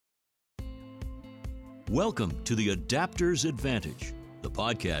Welcome to the Adapter's Advantage, the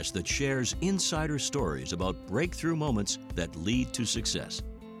podcast that shares insider stories about breakthrough moments that lead to success.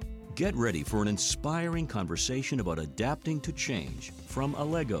 Get ready for an inspiring conversation about adapting to change from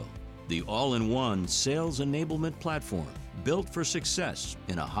Allego, the all-in-one sales enablement platform built for success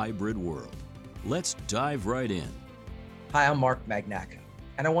in a hybrid world. Let's dive right in. Hi, I'm Mark Magnac,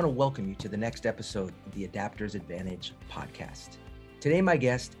 and I want to welcome you to the next episode of the Adapter's Advantage podcast. Today, my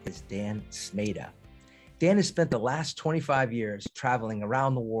guest is Dan Smejda. Dan has spent the last 25 years traveling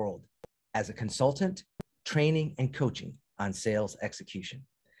around the world as a consultant, training, and coaching on sales execution.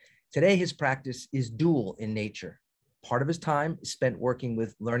 Today, his practice is dual in nature. Part of his time is spent working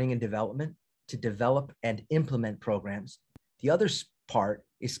with learning and development to develop and implement programs. The other part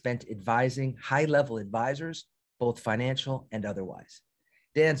is spent advising high-level advisors, both financial and otherwise.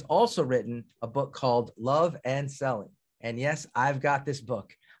 Dan's also written a book called Love and Selling. And yes, I've got this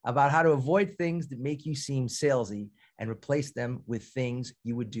book about how to avoid things that make you seem salesy and replace them with things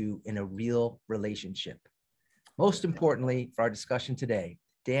you would do in a real relationship. Most importantly, for our discussion today,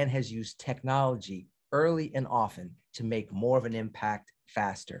 Dan has used technology early and often to make more of an impact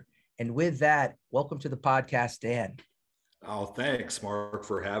faster. And with that, welcome to the podcast, Dan. Oh, thanks, Mark,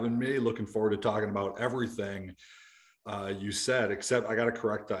 for having me. Looking forward to talking about everything you said, except I got to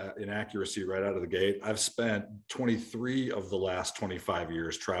correct the inaccuracy right out of the gate. I've spent 23 of the last 25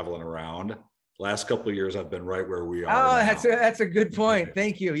 years traveling around. Last couple of years, I've been right where we are. Oh, that's a good point.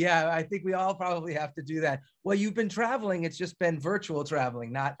 Thank you. Yeah, I think we all probably have to do that. Well, you've been traveling. It's just been virtual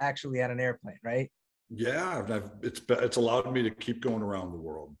traveling, not actually on an airplane, right? Yeah, it's allowed me to keep going around the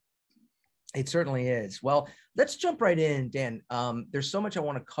world. It certainly is. Well, let's jump right in, Dan. There's so much I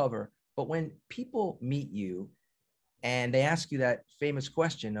want to cover, but when people meet you and they ask you that famous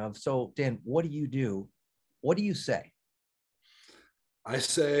question of, so Dan, what do you do? What do you say? I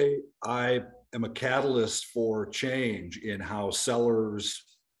say I am a catalyst for change in how sellers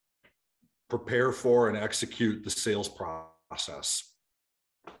prepare for and execute the sales process.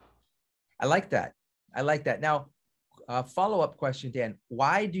 I like that. Now, follow-up question, Dan.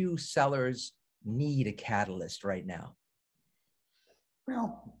 Why do sellers need a catalyst right now?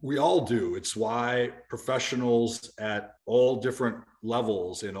 Well, we all do. It's why professionals at all different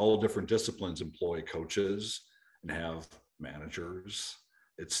levels in all different disciplines employ coaches and have managers.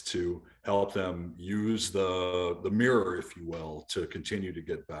 It's to help them use the mirror, if you will, to continue to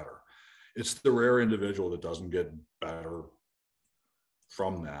get better. It's the rare individual that doesn't get better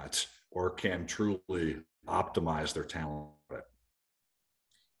from that or can truly optimize their talent.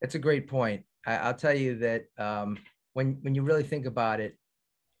 That's a great point. I'll tell you that when you really think about it,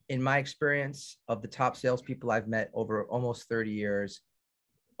 in my experience of the top salespeople I've met over almost 30 years,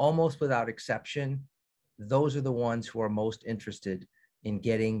 almost without exception, those are the ones who are most interested in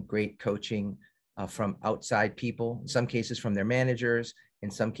getting great coaching from outside people, in some cases from their managers, in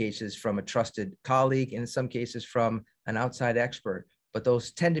some cases from a trusted colleague, and in some cases from an outside expert. But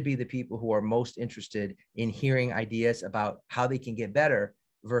those tend to be the people who are most interested in hearing ideas about how they can get better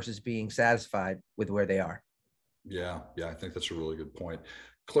versus being satisfied with where they are. Yeah, I think that's a really good point.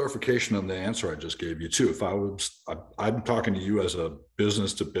 Clarification on the answer I just gave you too. I'm talking to you as a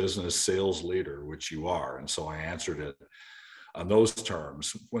business to business sales leader, which you are. And so I answered it on those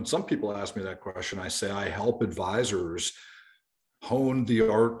terms. When some people ask me that question, I say, I help advisors hone the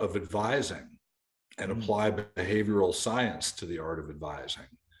art of advising and apply behavioral science to the art of advising,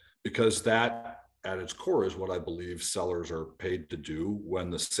 because that at its core is what I believe sellers are paid to do when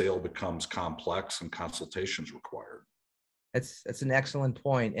the sale becomes complex and consultations required. That's an excellent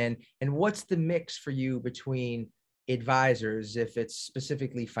point. And what's the mix for you between advisors, if it's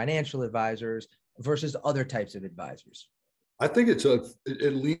specifically financial advisors versus other types of advisors? I think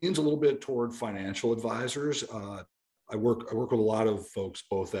it leans a little bit toward financial advisors. I work with a lot of folks,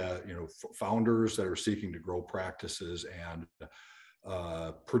 both at founders that are seeking to grow practices and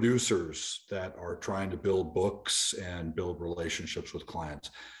producers that are trying to build books and build relationships with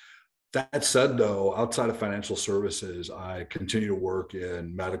clients. That said, though, outside of financial services, I continue to work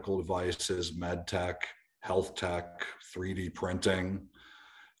in medical devices, med tech, health tech, 3D printing,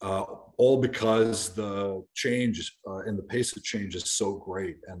 all because the change and the pace of change is so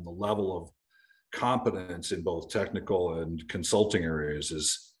great, and the level of competence in both technical and consulting areas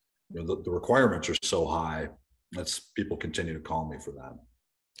is, the requirements are so high. People continue to call me for that.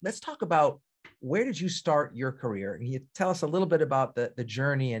 Let's talk about, where did you start your career? Can you tell us a little bit about the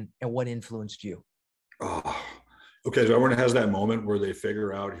journey and what influenced you? Okay, so everyone has that moment where they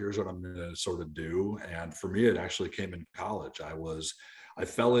figure out, here's what I'm going to sort of do. And for me, it actually came in college. I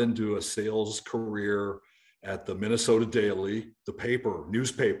fell into a sales career at the Minnesota Daily, the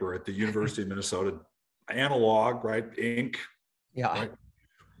newspaper at the University of Minnesota. analog, right? Ink, Yeah. right?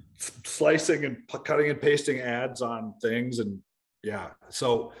 Slicing and cutting and pasting ads on things. And yeah,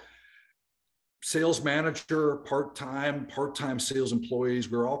 so sales manager, part-time sales employees.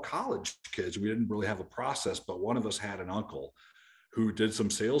 We were all college kids. We didn't really have a process, but one of us had an uncle who did some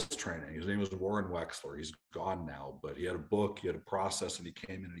sales training. His name was Warren Wexler. He's gone now, but he had a book, he had a process, and he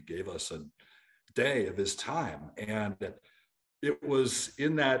came in and he gave us a day of his time. And it was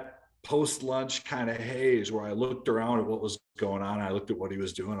in that post-lunch kind of haze where I looked around at what was going on. I looked at what he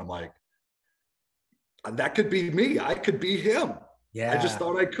was doing. I'm like, that could be me. I could be him. Yeah. I just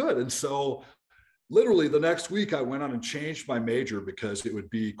thought I could. And so literally the next week I went on and changed my major because it would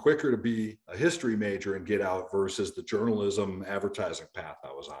be quicker to be a history major and get out versus the journalism advertising path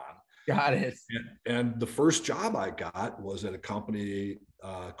I was on. Got it. And the first job I got was at a company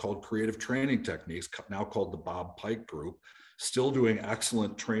called Creative Training Techniques, now called the Bob Pike Group, still doing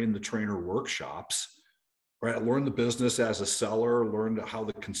excellent train the trainer workshops. Right, I learned the business as a seller, learned how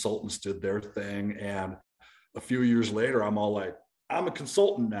the consultants did their thing. And a few years later, I'm all like, I'm a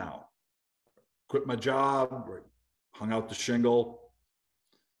consultant now. Quit my job, hung out the shingle,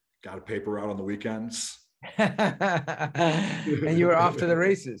 got a paper out on the weekends. And you were off to the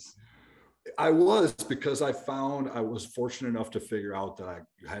races. I was, because I was fortunate enough to figure out that I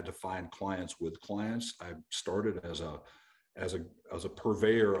had to find clients with clients. I started as a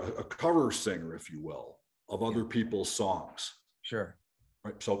purveyor, a cover singer, if you will, of other people's songs. Sure.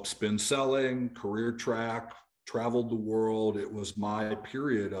 Right. So spin selling, career track, traveled the world. It was my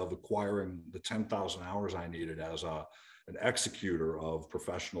period of acquiring the 10,000 hours I needed as an executor of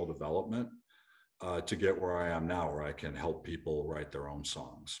professional development to get where I am now, where I can help people write their own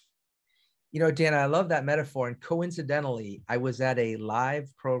songs. You know, Dan, I love that metaphor. And coincidentally, I was at a live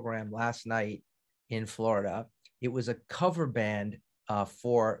program last night in Florida. It was a cover band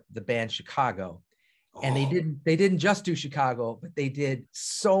for the band Chicago. And they didn't just do Chicago, but they did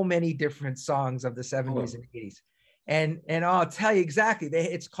so many different songs of the 70s and 80s. And I'll tell you exactly,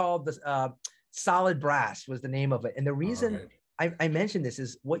 it's called the Solid Brass was the name of it. And the reason I mentioned this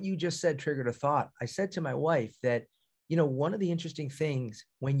is what you just said triggered a thought. I said to my wife that, you know, one of the interesting things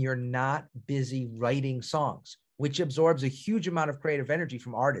when you're not busy writing songs, which absorbs a huge amount of creative energy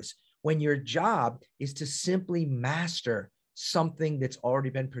from artists, when your job is to simply master something that's already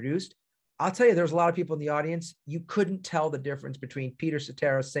been produced. I'll tell you, there's a lot of people in the audience. You couldn't tell the difference between Peter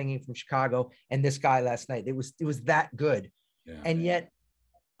Cetera singing from Chicago and this guy last night. It was that good. Yeah. And yet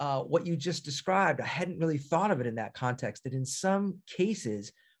what you just described, I hadn't really thought of it in that context, that in some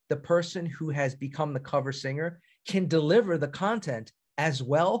cases, the person who has become the cover singer can deliver the content as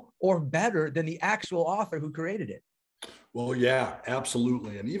well or better than the actual author who created it. Well, yeah,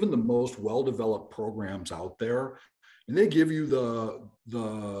 absolutely. And even the most well-developed programs out there, and they give you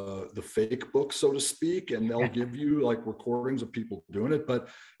the fake book, so to speak, and they'll give you like recordings of people doing it, but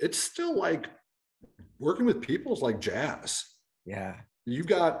it's still like working with people is like jazz. Yeah. You've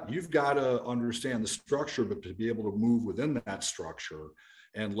got to understand the structure, but to be able to move within that structure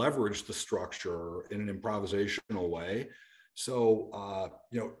and leverage the structure in an improvisational way. So,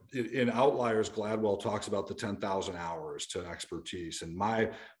 you know, in Outliers, Gladwell talks about the 10,000 hours to expertise, and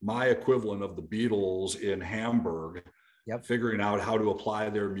my equivalent of the Beatles in Hamburg, figuring out how to apply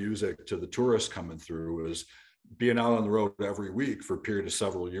their music to the tourists coming through, is being out on the road every week for a period of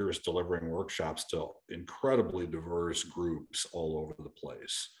several years, delivering workshops to incredibly diverse groups all over the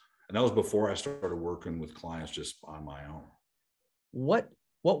place. And that was before I started working with clients just on my own. What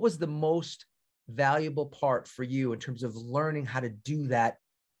was the most valuable part for you in terms of learning how to do that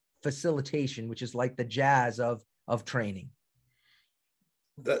facilitation, which is like the jazz of training?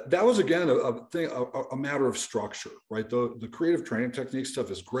 That was, again, a matter of structure, right? The creative training technique stuff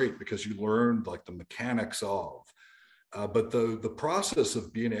is great because you learn like the mechanics of, but the process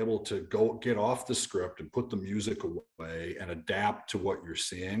of being able to go get off the script and put the music away and adapt to what you're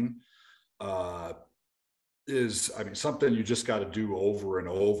seeing is, I mean, something you just got to do over and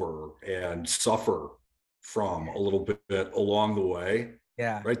over and suffer from a little bit along the way.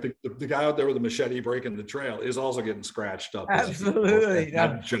 Yeah. Right. The guy out there with the machete breaking the trail is also getting scratched up. Absolutely.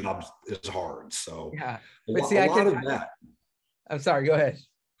 That job is hard. So yeah. a lot of that. I'm sorry. Go ahead.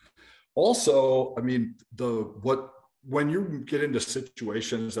 Also, I mean, when you get into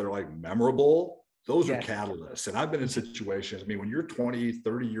situations that are like memorable, those are catalysts. And I've been in situations, I mean, when you're 20,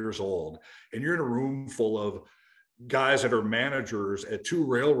 30 years old and you're in a room full of guys that are managers at two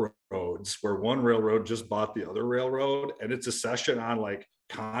railroads where one railroad just bought the other railroad, and it's a session on like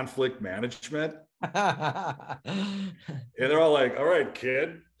conflict management. And they're all like, all right,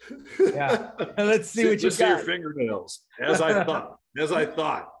 kid. Yeah. Let's see what you got. Your fingernails. As I thought.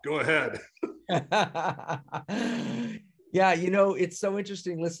 Go ahead. Yeah, it's so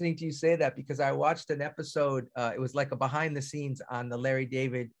interesting listening to you say that, because I watched an episode. It was like a behind the scenes on the Larry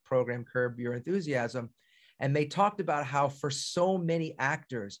David program, Curb Your Enthusiasm. And they talked about how for so many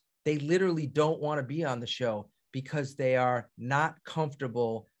actors, they literally don't want to be on the show because they are not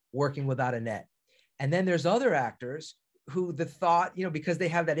comfortable working without a net. And then there's other actors who the thought, because they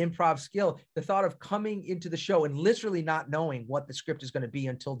have that improv skill, the thought of coming into the show and literally not knowing what the script is going to be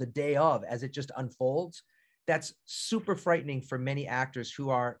until the day of, as it just unfolds, that's super frightening for many actors who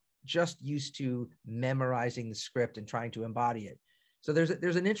are just used to memorizing the script and trying to embody it. So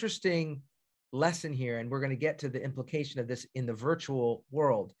there's an interesting lesson here, and we're going to get to the implication of this in the virtual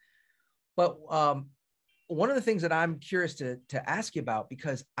world. But one of the things that I'm curious to ask you about,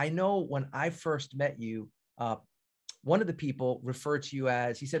 because I know when I first met you, one of the people referred to you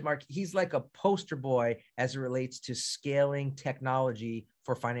as, he said, Mark, he's like a poster boy as it relates to scaling technology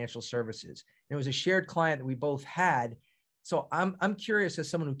for financial services. And it was a shared client that we both had. So I'm curious, as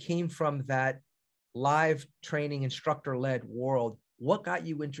someone who came from that live training instructor-led world, what got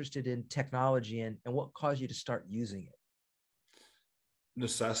you interested in technology and what caused you to start using it?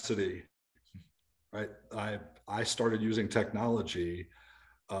 Necessity, right? I started using technology,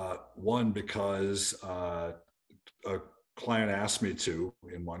 one, because a client asked me to,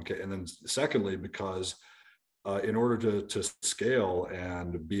 in one case, and then secondly, because in order to scale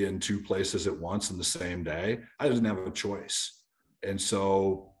and be in two places at once in the same day, I didn't have a choice. And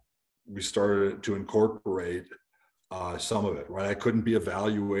so we started to incorporate some of it, right? I couldn't be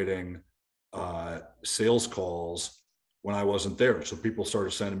evaluating sales calls when I wasn't there. So people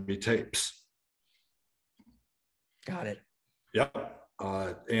started sending me tapes. Got it. Yep.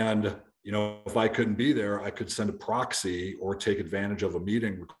 And, if I couldn't be there, I could send a proxy or take advantage of a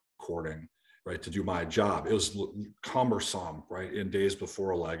meeting recording, right, to do my job. It was cumbersome, right, in days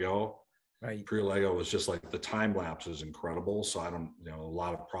before Lego. Right. Pre-Lego was just like the time lapse is incredible. So I don't, a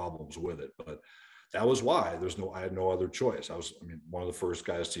lot of problems with it. But that was why I had no other choice. I was one of the first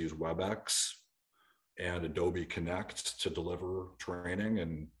guys to use WebEx and Adobe Connect to deliver training,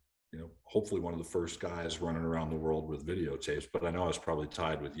 and hopefully one of the first guys running around the world with videotapes. But I know I was probably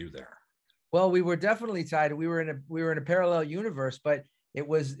tied with you there. Well, we were definitely tied. We were in a parallel universe, but it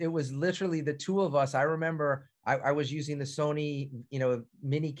was literally the two of us. I remember I was using the Sony,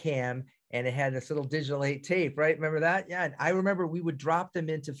 mini cam, and it had this little digital 8 tape, right? Remember that? Yeah. And I remember we would drop them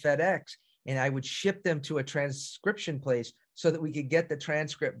into FedEx, and I would ship them to a transcription place so that we could get the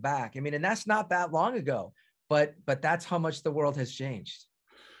transcript back. And that's not that long ago, but that's how much the world has changed.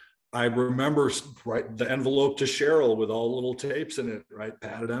 I remember, right, the envelope to Cheryl with all little tapes in it, right?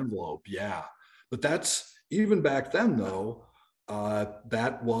 Padded envelope. Yeah. But that's, even back then though,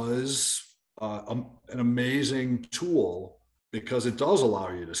 that was an amazing tool because it does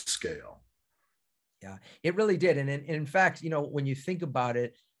allow you to scale. Yeah, it really did. And in fact, when you think about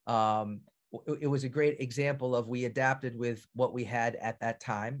it, it was a great example of we adapted with what we had at that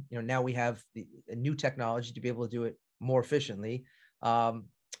time. Now we have the new technology to be able to do it more efficiently.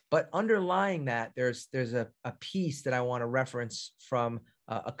 But underlying that, there's a piece that I want to reference from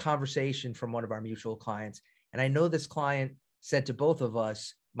a conversation from one of our mutual clients. And I know this client said to both of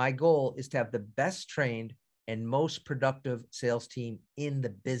us, my goal is to have the best trained and most productive sales team in the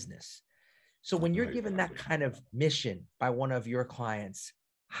business. So when you're given that kind of mission by one of your clients,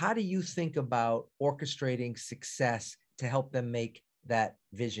 how do you think about orchestrating success to help them make that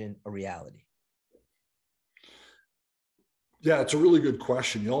vision a reality? Yeah, it's a really good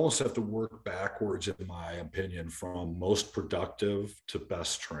question. You almost have to work backwards, in my opinion, from most productive to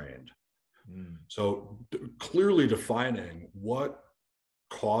best trained. So clearly defining what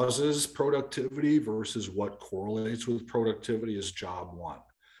causes productivity versus what correlates with productivity is job one.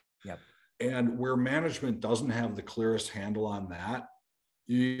 Yep. And where management doesn't have the clearest handle on that,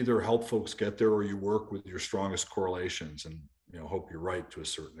 you either help folks get there or you work with your strongest correlations and hope you're right to a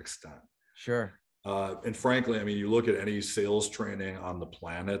certain extent. Sure. And frankly, you look at any sales training on the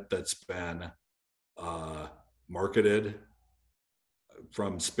planet that's been marketed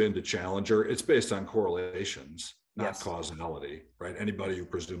from spin to challenger, it's based on correlations, not causality, right? Anybody who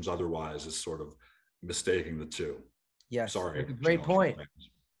presumes otherwise is sort of mistaking the two. Yes. Sorry. Great point.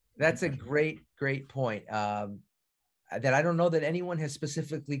 That's a great point that I don't know that anyone has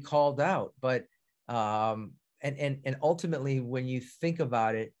specifically called out, but and ultimately, when you think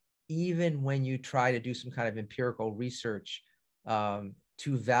about it, even when you try to do some kind of empirical research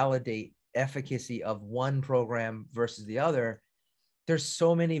to validate efficacy of one program versus the other, there's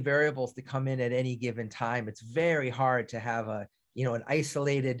so many variables that come in at any given time. It's very hard to have an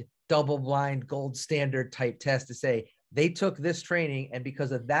isolated double-blind gold standard type test to say they took this training, and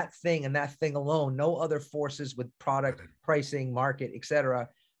because of that thing and that thing alone, no other forces with product pricing, market, et cetera,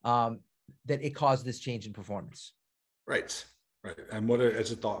 that it caused this change in performance. Right. Right. And what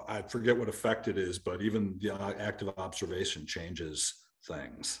as a thought, I forget what effect it is, but even the active observation changes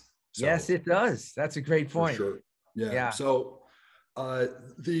things. So, yes, it does. That's a great point. For sure. Yeah. Yeah. So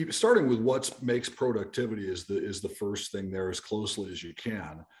the starting with what makes productivity is the first thing there as closely as you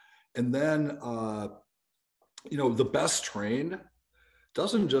can. And then the best trained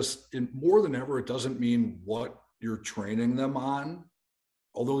doesn't just more than ever, it doesn't mean what you're training them on.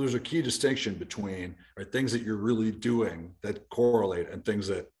 Although there's a key distinction between things that you're really doing that correlate and things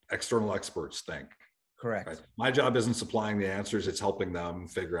that external experts think. Correct. Right? My job isn't supplying the answers. It's helping them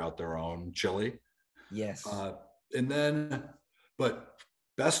figure out their own chili. Yes. But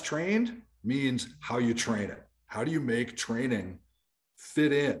best trained means how you train it. How do you make training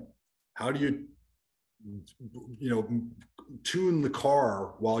fit in? How do you, tune the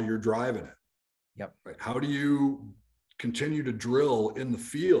car while you're driving it? Yep. Right. How do you continue to drill in the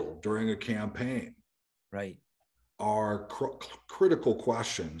field during a campaign? Right. Are critical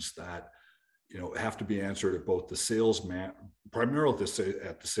questions that have to be answered at both the primarily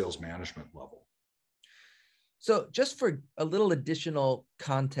at the sales management level. So just for a little additional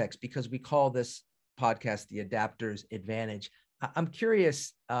context, because we call this podcast the Adapters Advantage, I'm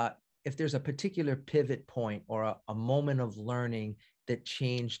curious if there's a particular pivot point or a moment of learning that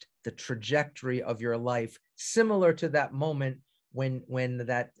changed the trajectory of your life, similar to that moment when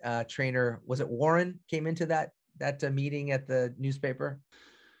that trainer, was it Warren, came into that meeting at the newspaper?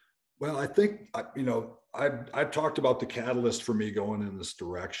 Well, I think, I've talked about the catalyst for me going in this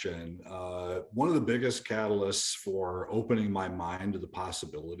direction. One of the biggest catalysts for opening my mind to the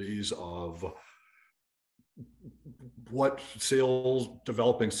possibilities of what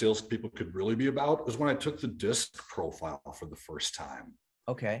developing salespeople could really be about was when I took the DISC profile for the first time.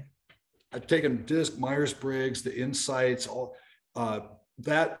 Okay. I've taken DISC, Myers-Briggs, the insights, all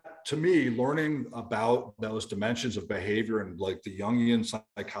that. To me, learning about those dimensions of behavior and like the Jungian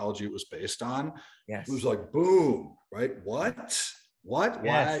psychology it was based on, yes, it was like, boom, right? What?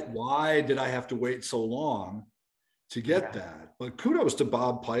 Yes. Why did I have to wait so long to get that? But kudos to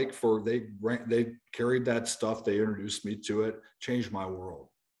Bob Pike for they carried that stuff. They introduced me to it, changed my world.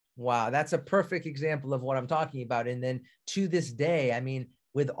 Wow. That's a perfect example of what I'm talking about. And then to this day, I mean,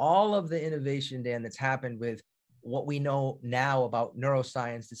 with all of the innovation, Dan, that's happened with what we know now about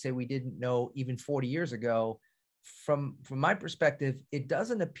neuroscience, to say we didn't know even 40 years ago, from my perspective, it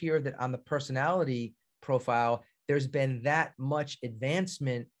doesn't appear that on the personality profile, there's been that much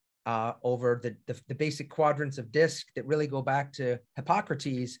advancement over the basic quadrants of DISC that really go back to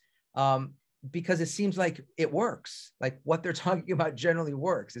Hippocrates, because it seems like it works. Like what they're talking about generally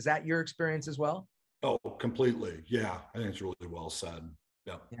works. Is that your experience as well? Oh, completely. Yeah. I think it's really well said.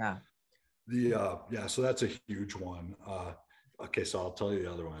 Yeah. So that's a huge one. Okay. So I'll tell you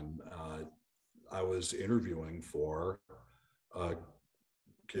the other one. I was interviewing for a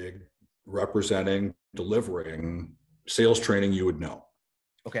gig representing, delivering sales training you would know.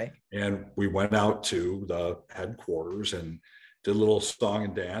 Okay. And we went out to the headquarters and did a little song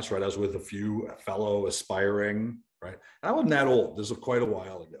and dance, right? I was with a few fellow aspiring, right? And I wasn't that old. This was quite a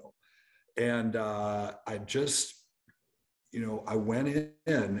while ago. And I just, I went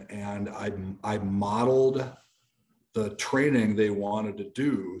in and I modeled the training they wanted to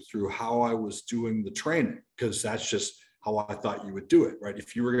do through how I was doing the training, because that's just how I thought you would do it, right?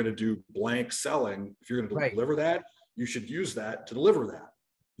 If you were going to do blank selling, if you're going to deliver that, you should use that to deliver that.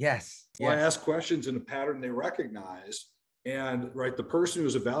 Yes. So I asked questions in a pattern they recognized, and the person who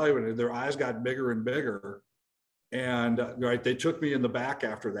was evaluating, their eyes got bigger and bigger. And they took me in the back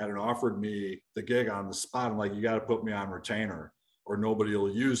after that and offered me the gig on the spot. I'm like, you got to put me on retainer or nobody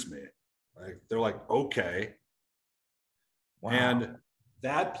will use me. They're like, okay. Wow. And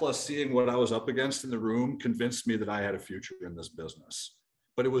that plus seeing what I was up against in the room convinced me that I had a future in this business.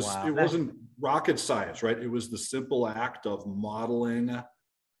 But it wasn't rocket science, right? It was the simple act of modeling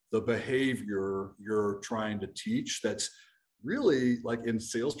the behavior you're trying to teach. That's really, like in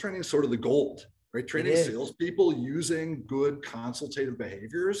sales training, sort of the gold. Right, training salespeople using good consultative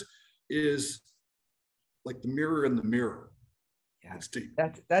behaviors is like the mirror in the mirror. Yeah, it's deep.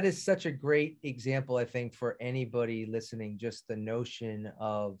 That is such a great example, I think, for anybody listening. Just the notion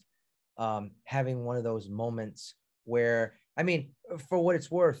of having one of those moments where, I mean, for what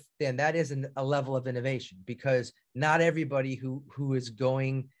it's worth, Dan, that is a level of innovation, because not everybody who is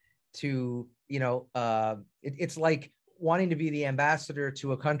going to, it's like wanting to be the ambassador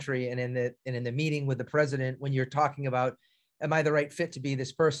to a country, and in the meeting with the president, when you're talking about am I the right fit to be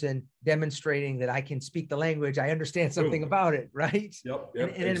this person, demonstrating that I can speak the language, I understand something about it, right? Yep, And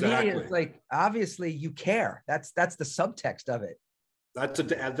exactly. immediately it's like, obviously you care. That's the subtext of it. That's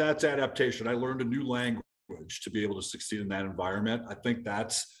adaptation. I learned a new language to be able to succeed in that environment. I think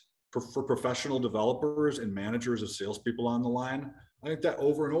that's for professional developers and managers of salespeople on the line. I think that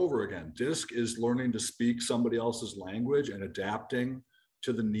over and over again, DISC is learning to speak somebody else's language and adapting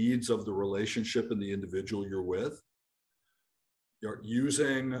to the needs of the relationship and the individual you're with. You're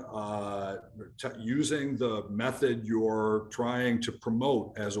using the method you're trying to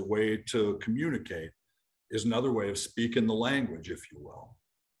promote as a way to communicate is another way of speaking the language, if you will.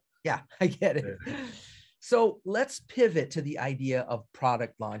 Yeah, I get it. So let's pivot to the idea of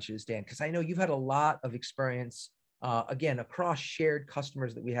product launches, Dan, because I know you've had a lot of experience, again, across shared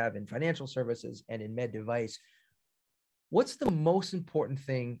customers that we have in financial services and in med device. What's the most important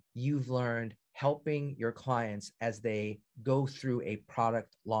thing you've learned helping your clients as they go through a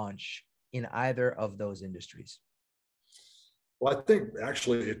product launch in either of those industries? Well, I think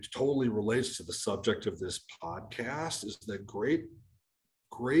actually it totally relates to the subject of this podcast, is that great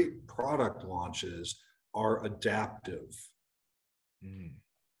product launches are adaptive.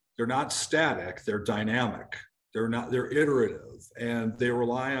 They're not static, they're dynamic. They're iterative, and they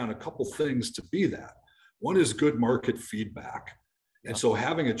rely on a couple things to be that. One is good market feedback. And so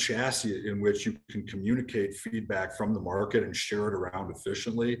having a chassis in which you can communicate feedback from the market and share it around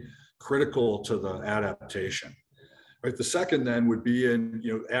efficiently, critical to the adaptation. Right. The second then would be in,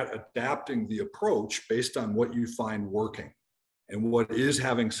 adapting the approach based on what you find working and what is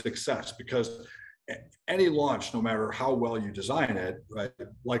having success, because any launch, no matter how well you design it, right,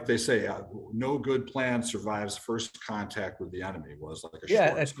 like they say, no good plan survives first contact with the enemy, was like a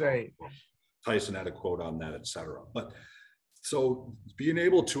short that's right. Tyson had a quote on that, et cetera. But so being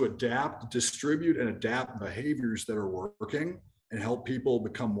able to distribute and adapt behaviors that are working and help people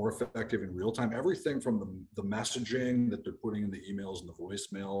become more effective in real time, everything from the messaging that they're putting in the emails and the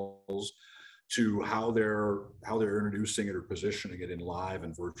voicemails to how they're introducing it or positioning it in live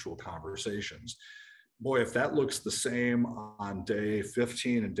and virtual conversations. Boy, if that looks the same on day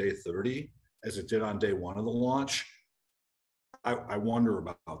 15 and day 30 as it did on day 1 of the launch, I wonder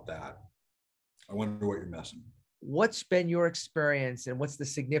about that. I wonder what you're missing. What's been your experience, and what's the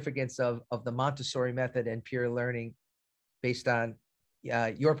significance of the Montessori method and peer learning based on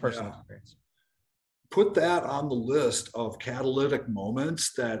your personal experience? Put that on the list of catalytic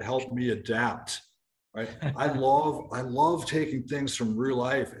moments that help me adapt. Right. I love taking things from real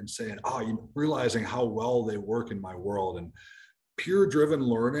life and saying, realizing how well they work in my world. And peer-driven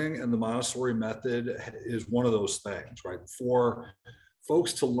learning and the Montessori method is one of those things, right? For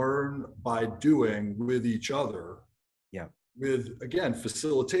folks to learn by doing with each other. Yeah. With, again,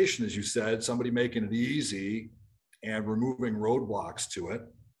 facilitation, as you said, somebody making it easy and removing roadblocks to it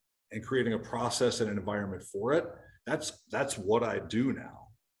and creating a process and an environment for it. That's what I do now.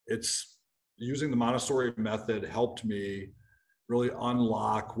 It's using the Montessori method helped me really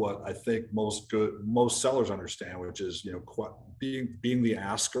unlock what I think most sellers understand, which is, being the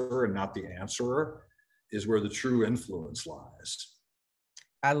asker and not the answerer is where the true influence lies.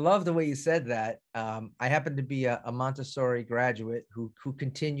 I love the way you said that. I happen to be a Montessori graduate who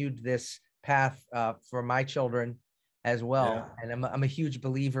continued this path for my children as well. Yeah. And I'm a huge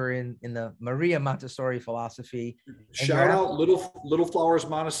believer in the Maria Montessori philosophy. Shout out Little Flowers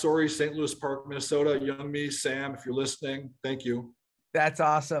Montessori, St. Louis Park, Minnesota. Young me, Sam, if you're listening, thank you. That's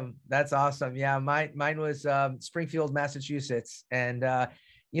awesome. That's awesome. Yeah, mine was Springfield, Massachusetts. And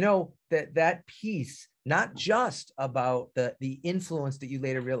that piece, not just about the influence that you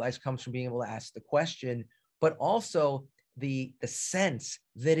later realize comes from being able to ask the question, but also the sense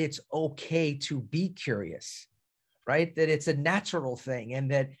that it's okay to be curious, right? That it's a natural thing,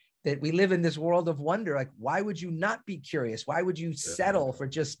 and that we live in this world of wonder. Like, why would you not be curious? Why would you settle for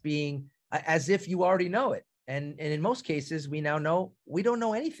just being as if you already know it? And in most cases, we now know we don't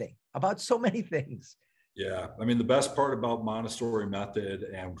know anything about so many things. Yeah. I mean, the best part about Montessori method,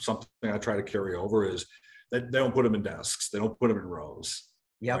 and something I try to carry over, is that they don't put them in desks. They don't put them in rows.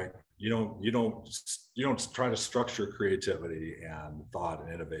 Yeah. Right? You don't try to structure creativity and thought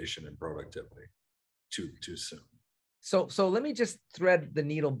and innovation and productivity too soon. So let me just thread the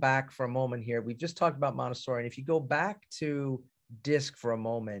needle back for a moment here. We've just talked about Montessori. And if you go back to DISC for a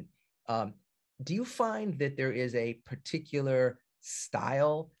moment, do you find that there is a particular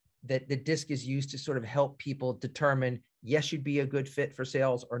style that the DISC is used to sort of help people determine, yes, you'd be a good fit for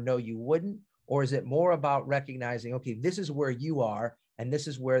sales, or no, you wouldn't? Or is it more about recognizing, okay, this is where you are, and this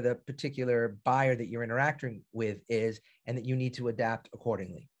is where the particular buyer that you're interacting with is, and that you need to adapt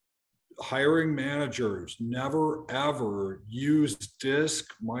accordingly? hiring managers never ever use DISC,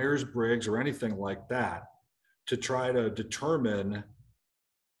 Myers-Briggs, or anything like that to try to determine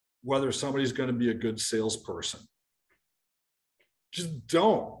whether somebody's going to be a good salesperson. Just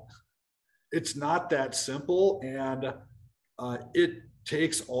don't. It's not that simple, and it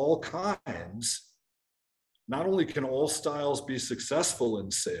takes all kinds. Not only can all styles be successful in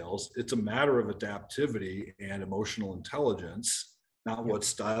sales, it's a matter of adaptivity and emotional intelligence, not what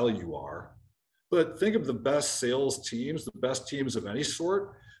style you are. But think of the best sales teams, the best teams of any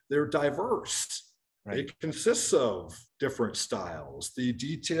sort, they're diverse. Right. It consists of different styles. The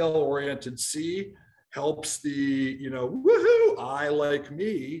detail-oriented C helps the, woohoo, I like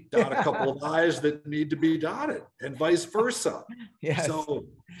me, dot a couple of I's that need to be dotted, and vice versa. Yes. So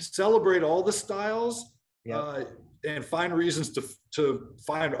celebrate all the styles, and find reasons to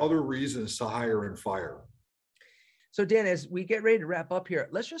find other reasons to hire and fire. So Dan, as we get ready to wrap up here,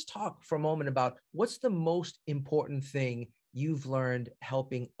 let's just talk for a moment about what's the most important thing you've learned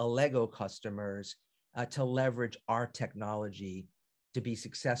helping Allego customers to leverage our technology to be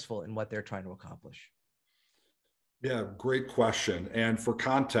successful in what they're trying to accomplish. Yeah, great question. And for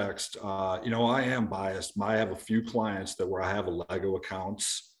context, I am biased. I have a few clients where I have Allego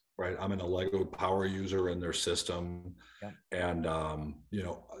accounts, right? I'm an Allego power user in their system. And,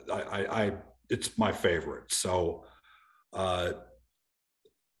 it's my favorite. So I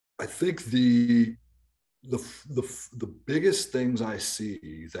think the biggest things I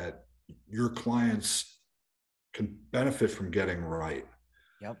see that your clients can benefit from getting right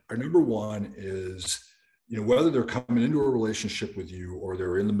are, number one is, whether they're coming into a relationship with you or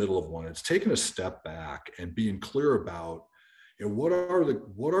they're in the middle of one, it's taking a step back and being clear about, what are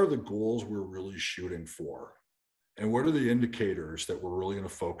the goals we're really shooting for? And what are the indicators that we're really going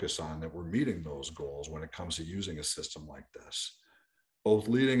to focus on that we're meeting those goals when it comes to using a system like this, both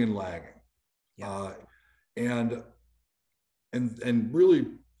leading and lagging. And really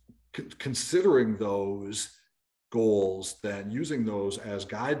considering those goals, then using those as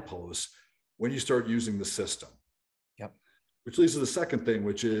guideposts when you start using the system. Which leads to the second thing,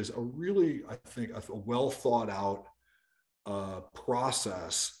 which is a well thought out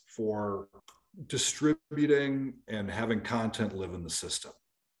process for distributing and having content live in the system.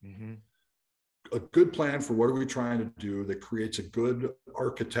 A good plan for what are we trying to do that creates a good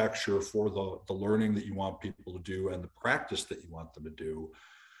architecture for the learning that you want people to do and the practice that you want them to do.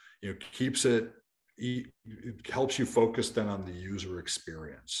 It helps you focus then on the user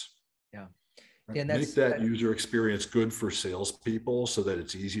experience. And make that user experience good for salespeople so that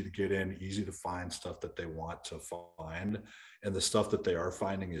it's easy to get in, easy to find stuff that they want to find, and the stuff that they are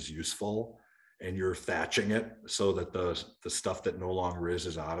finding is useful, and you're thatching it so that the stuff that no longer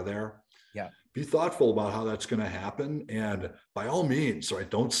is out of there. Be thoughtful about how that's going to happen, and by all means, right,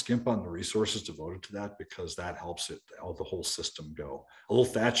 don't skimp on the resources devoted to that, because that helps the whole system go. A little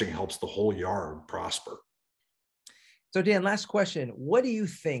thatching helps the whole yard prosper. So Dan, last question. What do you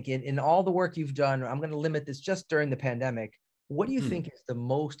think in all the work you've done, I'm going to limit this just during the pandemic, what do you think is the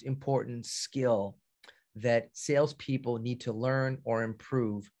most important skill that salespeople need to learn or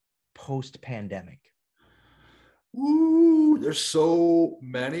improve post-pandemic? Ooh, there's so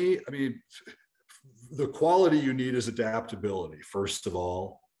many. I mean, the quality you need is adaptability, first of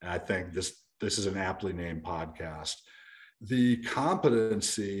all. And I think this is an aptly named podcast. The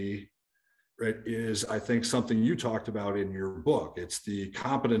competency, right, is, I think, something you talked about in your book. It's the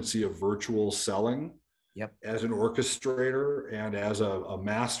competency of virtual selling as an orchestrator and as a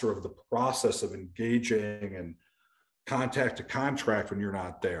master of the process of engaging and contact to contract when you're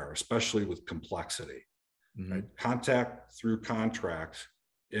not there, especially with complexity. Right? Contact through contract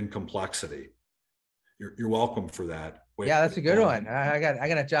in complexity. You're welcome for that. That's a good one. I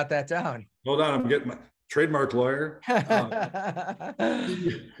got to jot that down. Hold on, I'm getting my trademark lawyer.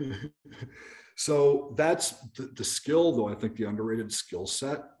 So that's the skill, though. I think the underrated skill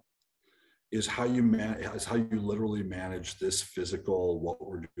set is how you literally manage this physical, what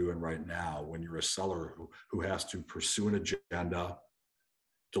we're doing right now, when you're a seller who has to pursue an agenda,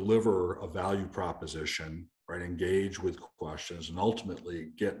 deliver a value proposition, right? Engage with questions, and ultimately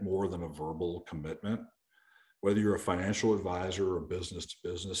get more than a verbal commitment. Whether you're a financial advisor or a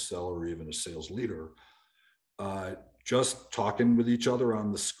business-to-business seller, or even a sales leader, just talking with each other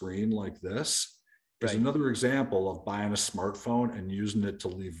on the screen like this is another example of buying a smartphone and using it to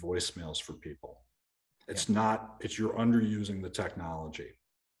leave voicemails for people. It's you're underusing the technology.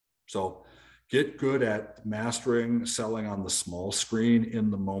 So get good at mastering selling on the small screen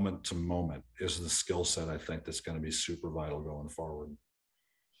in the moment to moment is the skill set, I think, that's going to be super vital going forward.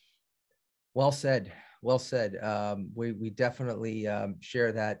 Well said. Well said. We definitely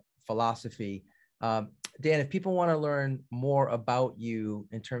share that philosophy. Dan, if people want to learn more about you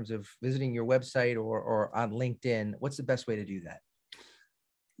in terms of visiting your website or on LinkedIn, what's the best way to do that?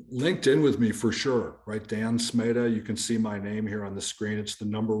 LinkedIn with me for sure, right? Dan Smeda. You can see my name here on the screen. It's the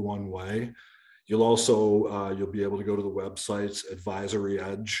number one way. You'll also, you'll be able to go to the website's Advisory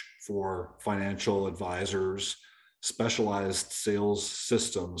Edge for financial advisors, specialized sales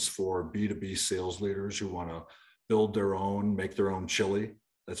systems for B2B sales leaders who want to build their own, make their own chili.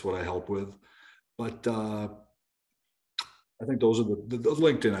 That's what I help with. But I think those are the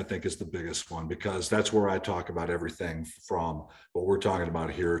LinkedIn, I think, is the biggest one, because that's where I talk about everything from what we're talking about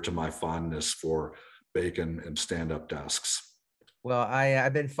here to my fondness for bacon and stand-up desks. Well,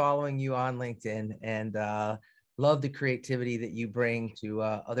 I've been following you on LinkedIn and love the creativity that you bring to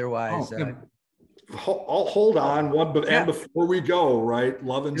otherwise. I'll hold on one, but and before we go, right?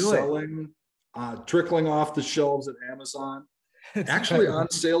 Love and Selling, trickling off the shelves at Amazon. Actually on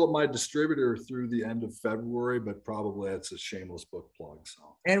sale at my distributor through the end of February, but probably it's a shameless book plug.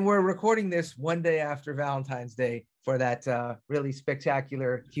 So, and we're recording this one day after Valentine's Day for that really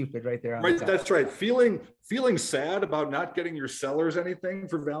spectacular Cupid right there. Right, that's right. Feeling sad about not getting your sellers anything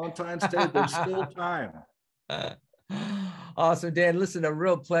for Valentine's Day. There's still time. Awesome, Dan. Listen, a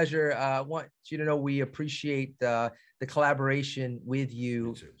real pleasure. I want you to know we appreciate the collaboration with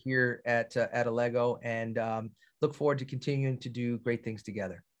you here at Allego, and look forward to continuing to do great things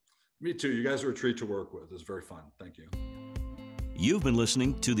together. Me too. You guys are a treat to work with. It's very fun. Thank you. You've been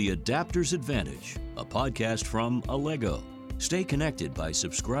listening to The Adapter's Advantage, a podcast from Allego. Stay connected by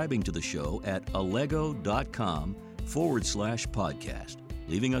subscribing to the show at allego.com/podcast,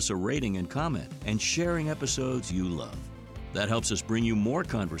 leaving us a rating and comment, and sharing episodes you love. That helps us bring you more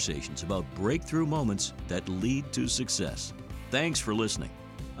conversations about breakthrough moments that lead to success. Thanks for listening.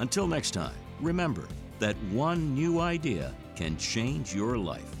 Until next time, remember that one new idea can change your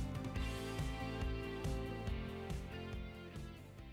life.